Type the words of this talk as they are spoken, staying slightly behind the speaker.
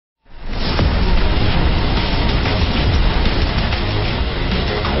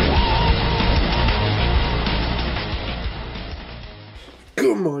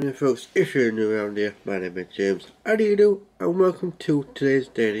Morning folks, if you're new around here, my name is James. How do you do? And welcome to today's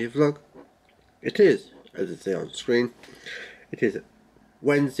daily vlog. It is, as it says on screen, it is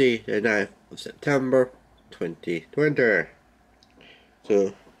Wednesday the 9th of September 2020.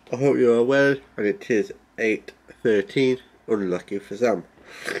 So, I hope you are well, and it is 8:13, unlucky for some,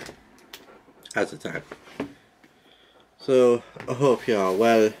 at the time. So, I hope you are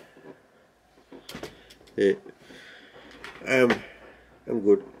well. I'm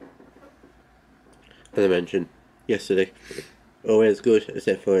good. As I mentioned yesterday, always good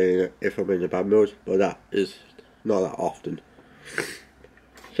except for if I'm in a bad mood, but that is not that often.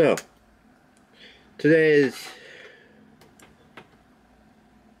 So, today's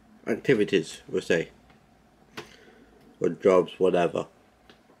activities, we'll say, or jobs, whatever,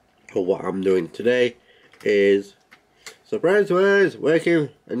 or what I'm doing today is, surprise, working,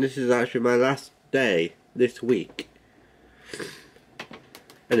 and this is actually my last day this week.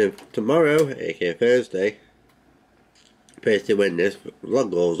 And then tomorrow, aka Thursday, basically when this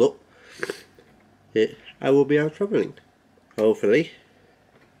vlog goes up, I will be out travelling. Hopefully.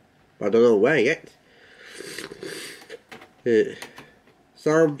 I don't know where yet.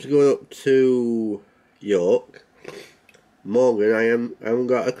 Sam's going up to York. Morgan, I haven't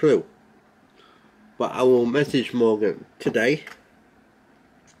got a clue. But I will message Morgan today,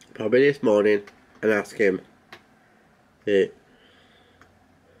 probably this morning, and ask him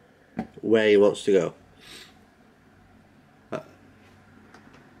where he wants to go.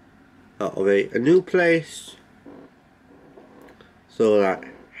 That'll be a new place, so like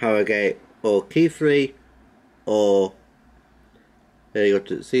Harrogate or Keighley, or there you go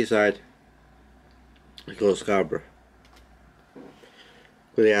to the seaside, you go to Scarborough.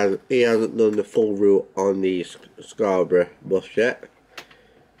 But he hasn't done the full route on the Scarborough bus yet,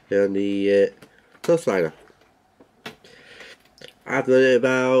 on the coastliner. I've done it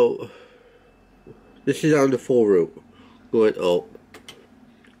about, this is on the full route, going up.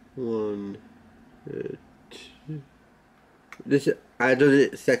 1, 2. I've done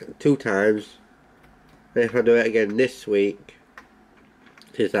it 2 times. And if I do it again this week,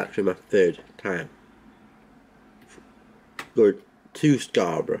 it is actually my 3rd time. Going to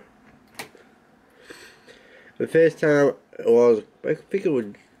Scarborough. The first time was, I think it was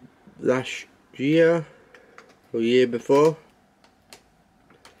last year, or year before.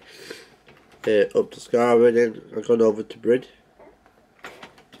 Up to Scarborough, then I gone over to Brid.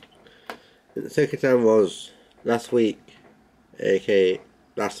 And the second time was last week, aka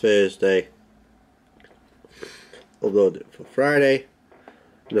last Thursday. Uploaded it for Friday,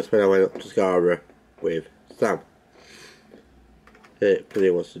 and that's when I went up to Scarborough with Sam. Because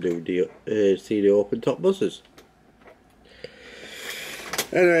he wants to do the see the open top buses.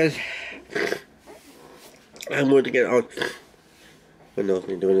 Anyways, I'm going to get on. I know what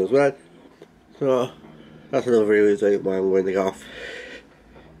I'm doing as well. So, that's another reason why I'm going to get off.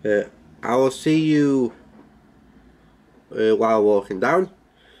 I will see you while walking down.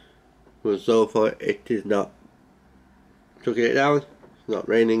 But so far it is not chucking it down. It's not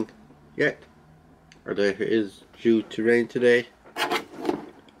raining yet. I don't know if it is due to rain today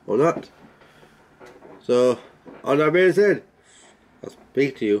or not. So, on that being said, I'll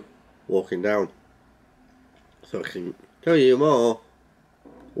speak to you walking down, so I can tell you more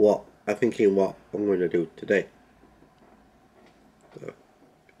what I'm thinking what I'm going to do today. So,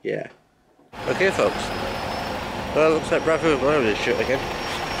 yeah. Okay folks, well it looks like Bradford will be shut again.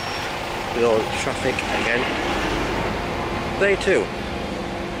 With all the traffic again. Day 2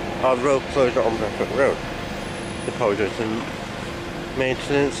 of road closure on Bradford Road. They're probably doing some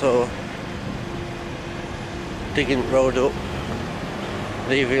maintenance or digging the road up,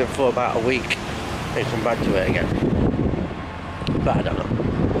 leaving it for about a week and come back to it again. But I don't know.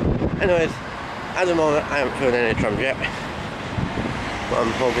 Anyways, at the moment I haven't filmed any trams yet, but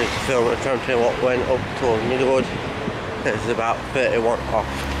I'm hoping to film a tram train what went up towards Middlewood. It's about 31 off.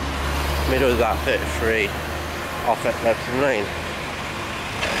 Middlewood is about 33 off at Lepton Lane.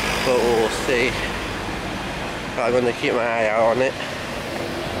 But we'll see. I'm going to keep my eye out on it.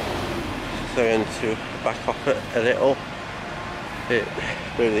 So I'm going to back off it a little.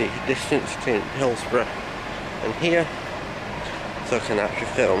 With the distance between Hillsborough and here, so I can actually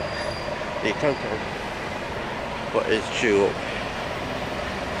film the content what is due up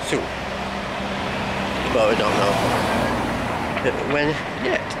soon, but we don't know when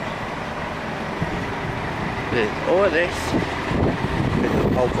yet. All of this is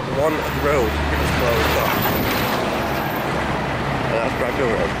of one road that's closed off, and that's Bradford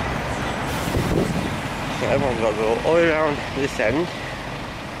Road. So everyone's got to go all the way around this end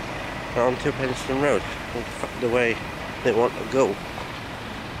on to Penston Road, the way they want to go.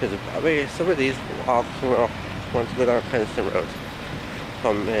 Because I mean, some of these are coming off, want to go down Penston Road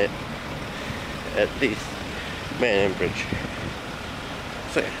from at least Main Bridge.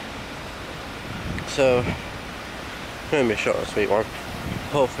 So yeah. So going to be a short and sweet one.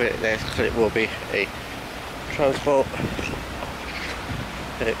 Hopefully the next clip will be a transport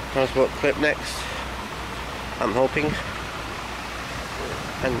clip next. I'm hoping.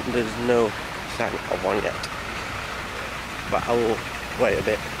 And there's no sign of one yet. But I will wait a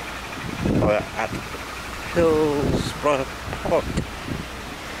bit. We're at Hillsborough Park.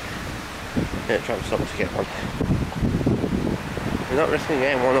 I'm going to try and stop to get one. We're not risking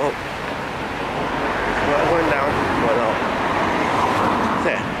getting one up. We're going down, we're not.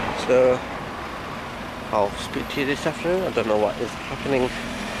 There. So I'll speak to you this afternoon. I don't know what is happening.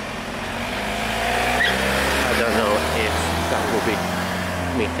 I don't know if that will be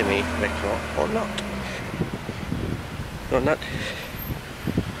meeting me later or not. On that,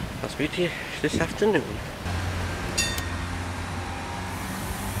 I'll speak to you this afternoon.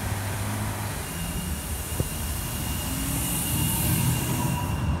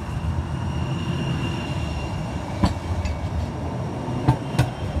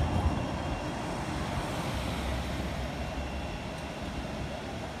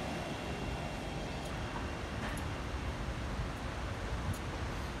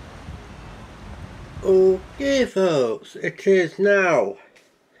 Okay folks, it is now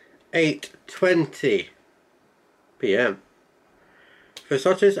 8:20 PM. For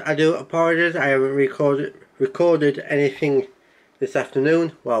starters, I do apologise, I haven't recorded anything this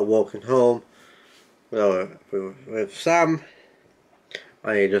afternoon while walking home with Sam.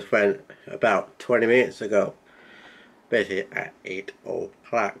 I just went about 20 minutes ago, basically at 8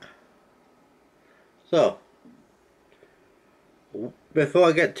 o'clock. So, before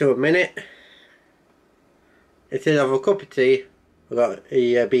I get to a minute, instead of a cup of tea, I've got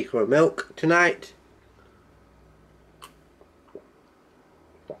a beaker of milk tonight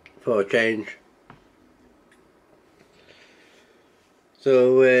for a change.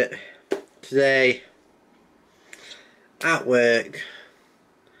 So today at work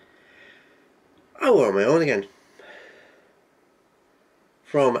I was on my own again.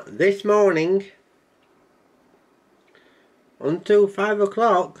 From this morning until 5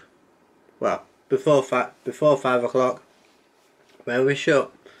 o'clock, well, before 5 o'clock, when we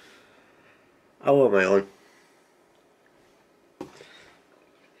shut, I was on my own.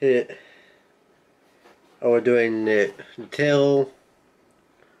 I was doing the till,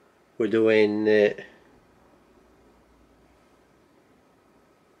 we're doing where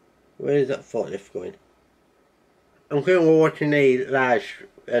is that forklift going? I'm currently watching a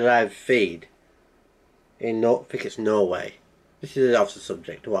live feed in I think it's Norway. This is off the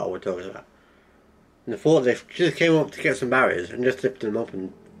subject of what we're talking about. And the forklift just came up to get some barriers and just lifted them up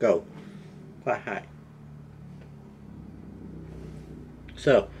and go quite high.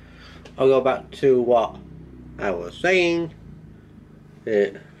 So I'll go back to what I was saying.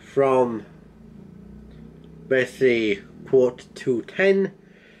 From basically 9:45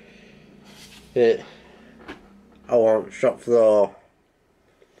 I want shop floor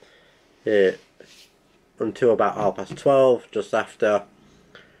until about 12:30, just after.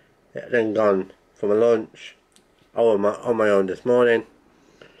 Then gone for my lunch. I was on my own this morning.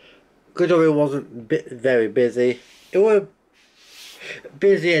 Good job it wasn't very busy. It was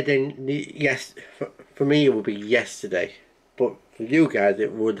busier than for me it would be yesterday, but for you guys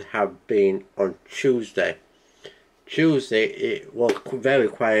it would have been on Tuesday. Tuesday it was very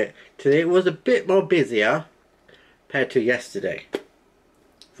quiet. Today it was a bit more busier compared to yesterday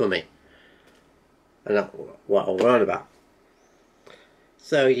for me, and that's what I'll learn about.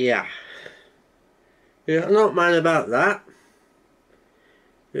 So yeah, I'm not mind about that.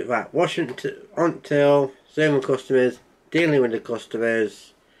 Right, washing on till, serving customers, dealing with the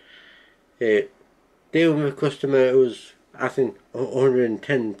customers, dealing with a customer who's asking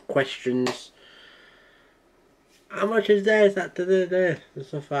 110 questions. How much is there? Is that there? And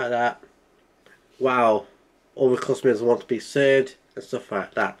stuff like that. Wow, all the customers want to be served and stuff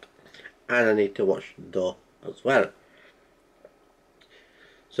like that. And I need to watch the door as well.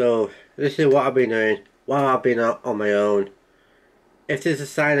 So this is what I've been doing while I've been out on my own. If there's a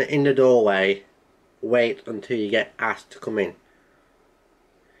sign in the doorway, wait until you get asked to come in.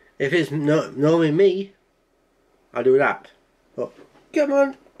 If it's normally me, I'll do that. But come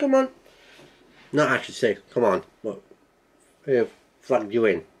on, come on. Not actually say come on, but I've flagged you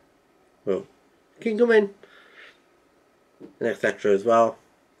in. Well, you can come in. And etc. as well.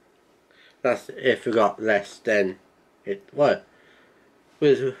 That's if we got less than it was.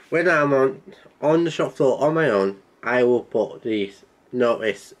 When I'm on the shop floor on my own, I will put the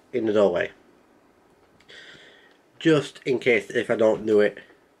notice in the doorway. Just in case if I don't do it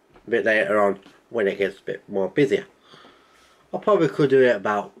a bit later on when it gets a bit more busier. I probably could do it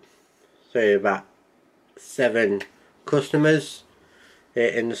about, say, about 7 customers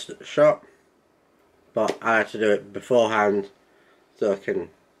in the shop, but I have to do it beforehand so I can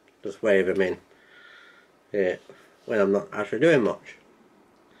just wave them in when I'm not actually doing much.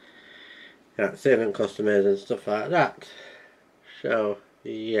 Serving customers and stuff like that. So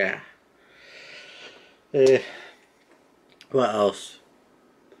yeah. What else?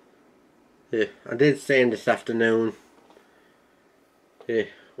 I did say this afternoon,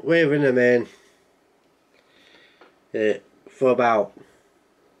 waving them in for about,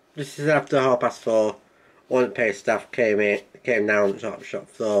 this is after 4:30. One of the paid staff came down to the shop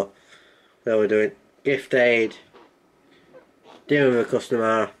floor. They were doing gift aid, dealing with a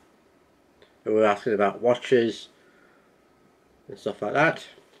customer who were asking about watches and stuff like that,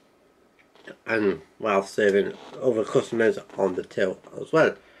 and while serving other customers on the till as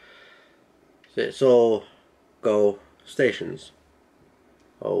well. So it's all go stations,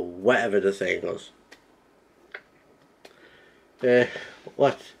 or whatever the saying goes.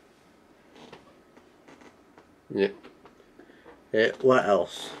 What? Yeah. What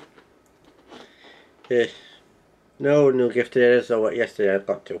else? No new gift today, so what yesterday I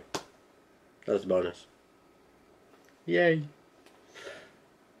got 2. That's a bonus. Yay.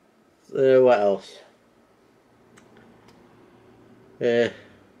 What else? I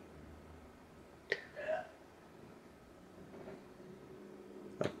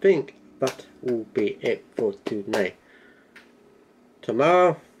think that will be it for tonight.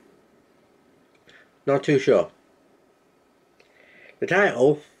 Tomorrow, not too sure. The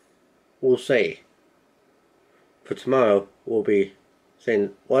title will say for tomorrow will be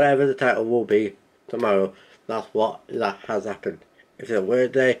saying whatever the title will be tomorrow, that's what that has happened. If it's a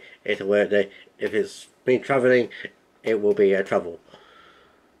work day, it's a work day. If it's me travelling, it will be a travel,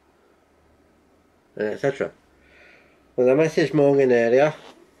 etc. Well, I messaged Morgan earlier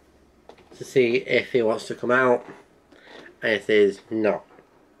to see if he wants to come out, and it says no,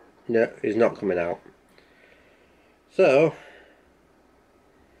 he's not coming out. So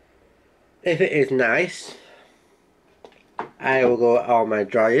if it is nice, I will go on my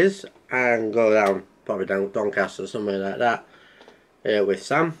dryers and go down, probably down Doncaster or somewhere like that, with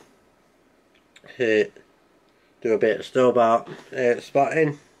Sam. Do a bit of store-bought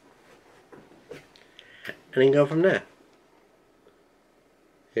spotting, and then go from there.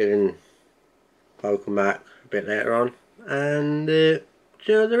 Then probably come back a bit later on and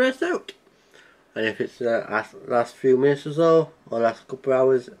chill the rest out. And if it's the last few minutes or so, or last couple of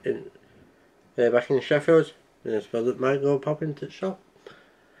hours back in Sheffield, then I suppose it might go pop into the shop.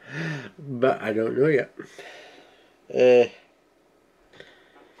 But I don't know yet.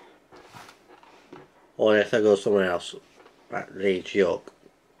 Or unless I go somewhere else, like Leeds, York,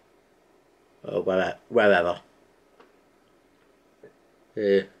 or wherever.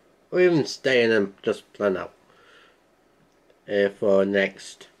 Or even stay in and just plan out for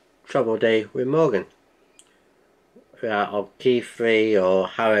next travel day with Morgan. Or Keighley or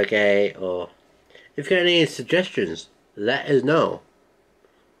Harrogate, or if you got any suggestions, let us know.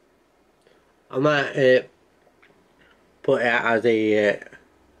 I might put it as a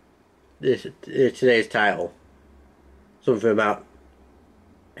today's title, something about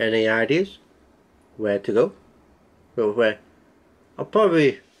any ideas where to go. But where I'll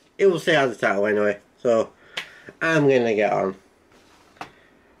probably, it will say as a title anyway. So I'm gonna get on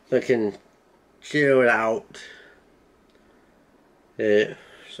so I can chill it out.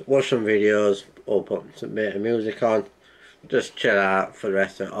 Watch some videos or put some bit of music on, just chill out for the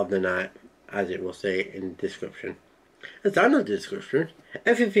rest of the night, as it will say in the description. It's down in the description.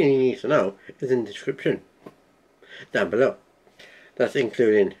 Everything you need to know is in the description down below. That's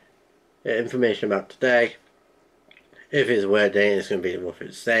including information about today. If it's a work day, it's going to be roughly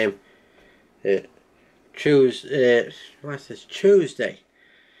the same. What's this? Tuesday.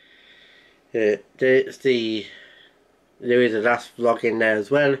 There is a last vlog in there as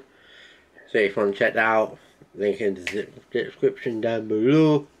well, so if you want to check that out, link in the description down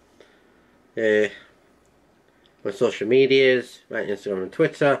below. My social medias, my Instagram and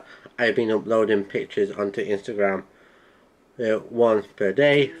Twitter, I've been uploading pictures onto Instagram once per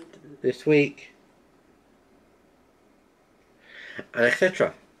day this week, and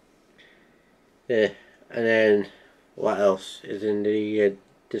etc. And then what else is in the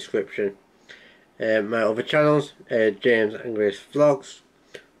description? My other channels, James and Grace Vlogs,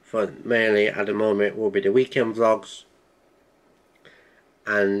 for mainly at the moment will be the weekend vlogs,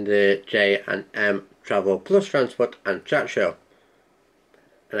 and J and M Travel Plus Transport and Chat Show.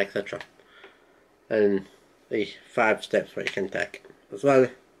 and etc. And the 5 steps that you can take as well.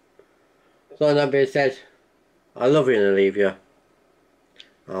 So that being said, I love you and I leave you.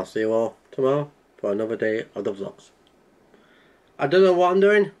 I'll see you all tomorrow for another day of the vlogs. I don't know what I'm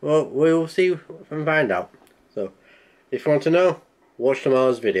doing, well, we'll see and find out. So, if you want to know, watch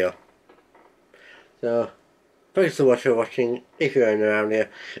tomorrow's video. So, thanks so much for watching. If you're in around here,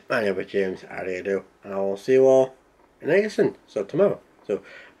 my name is James, how do you do? And I will see you all in the next one, so tomorrow. So,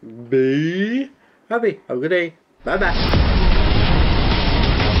 be happy, have a good day, bye bye.